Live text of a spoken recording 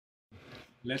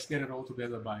Let's Get It All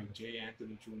Together by J.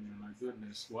 Anthony Jr. My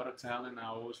goodness, what a talent. I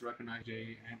always recognize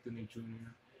J. Anthony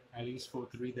Jr. at least for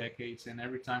 3 decades, and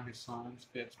every time his songs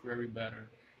gets very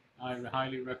better. I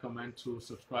highly recommend to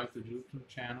subscribe to the YouTube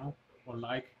channel or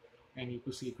like, and you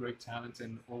can see great talents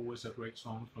and always a great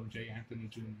song from J. Anthony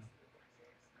Jr.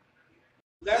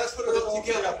 Let's put it all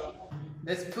together.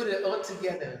 Let's put it all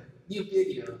together. New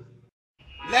video.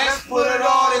 Let's put it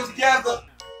all together.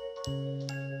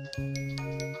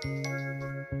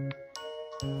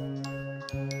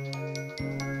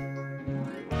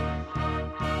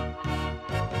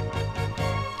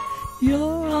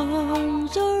 Your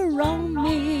arms around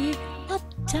me are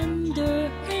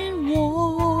tender and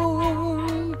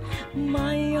warm.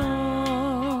 My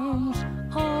arms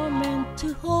are meant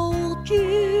to hold you.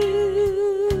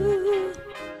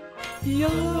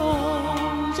 Your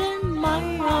arms and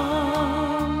my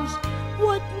arms,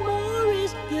 what more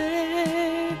is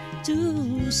there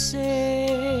to say?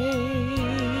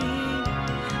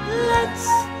 Let's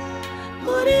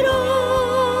put it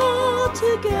all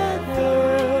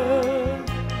together.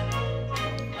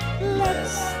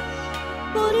 Let's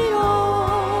put it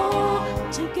all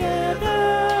together.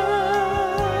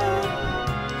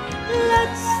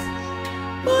 Let's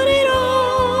put it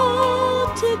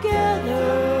all together,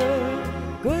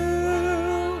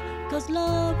 girl, 'cause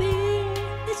loving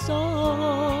is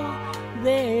all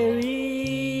there is.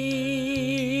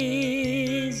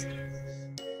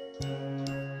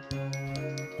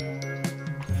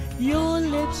 Your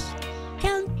lips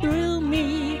can thrill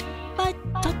me by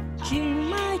touching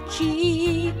my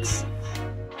cheeks.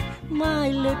 My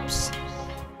lips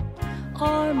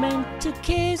are meant to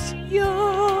kiss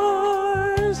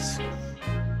yours.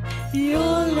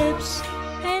 Your lips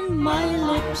and my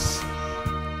lips,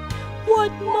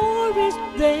 what more is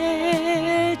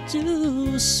there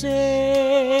to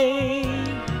say?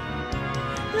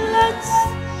 Let's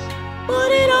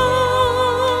put it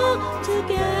all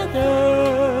together.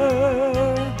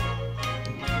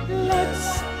 Let's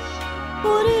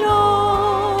put it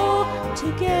all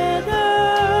together.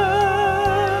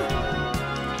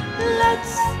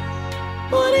 Let's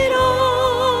put it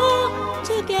all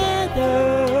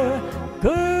together,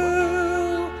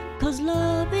 girl, 'cause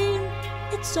loving,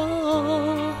 it's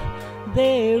all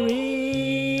there is.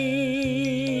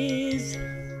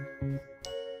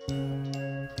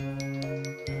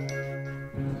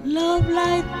 Love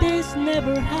like this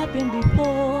never happened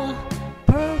before.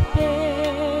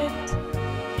 Perfect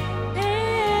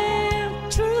and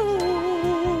true.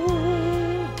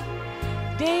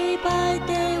 Day by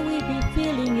day we be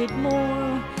feeling it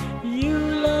more. You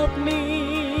love me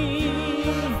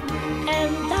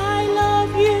and I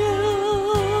love you.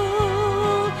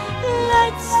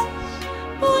 Let's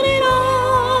put it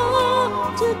all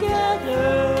together.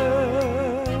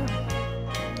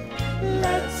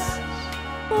 Let's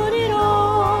put it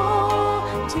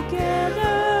all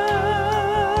together.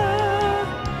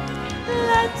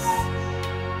 Let's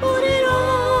put it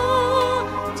all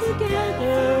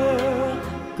together,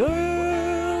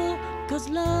 girl, 'cause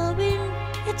loving,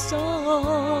 it's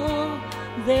all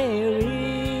there is.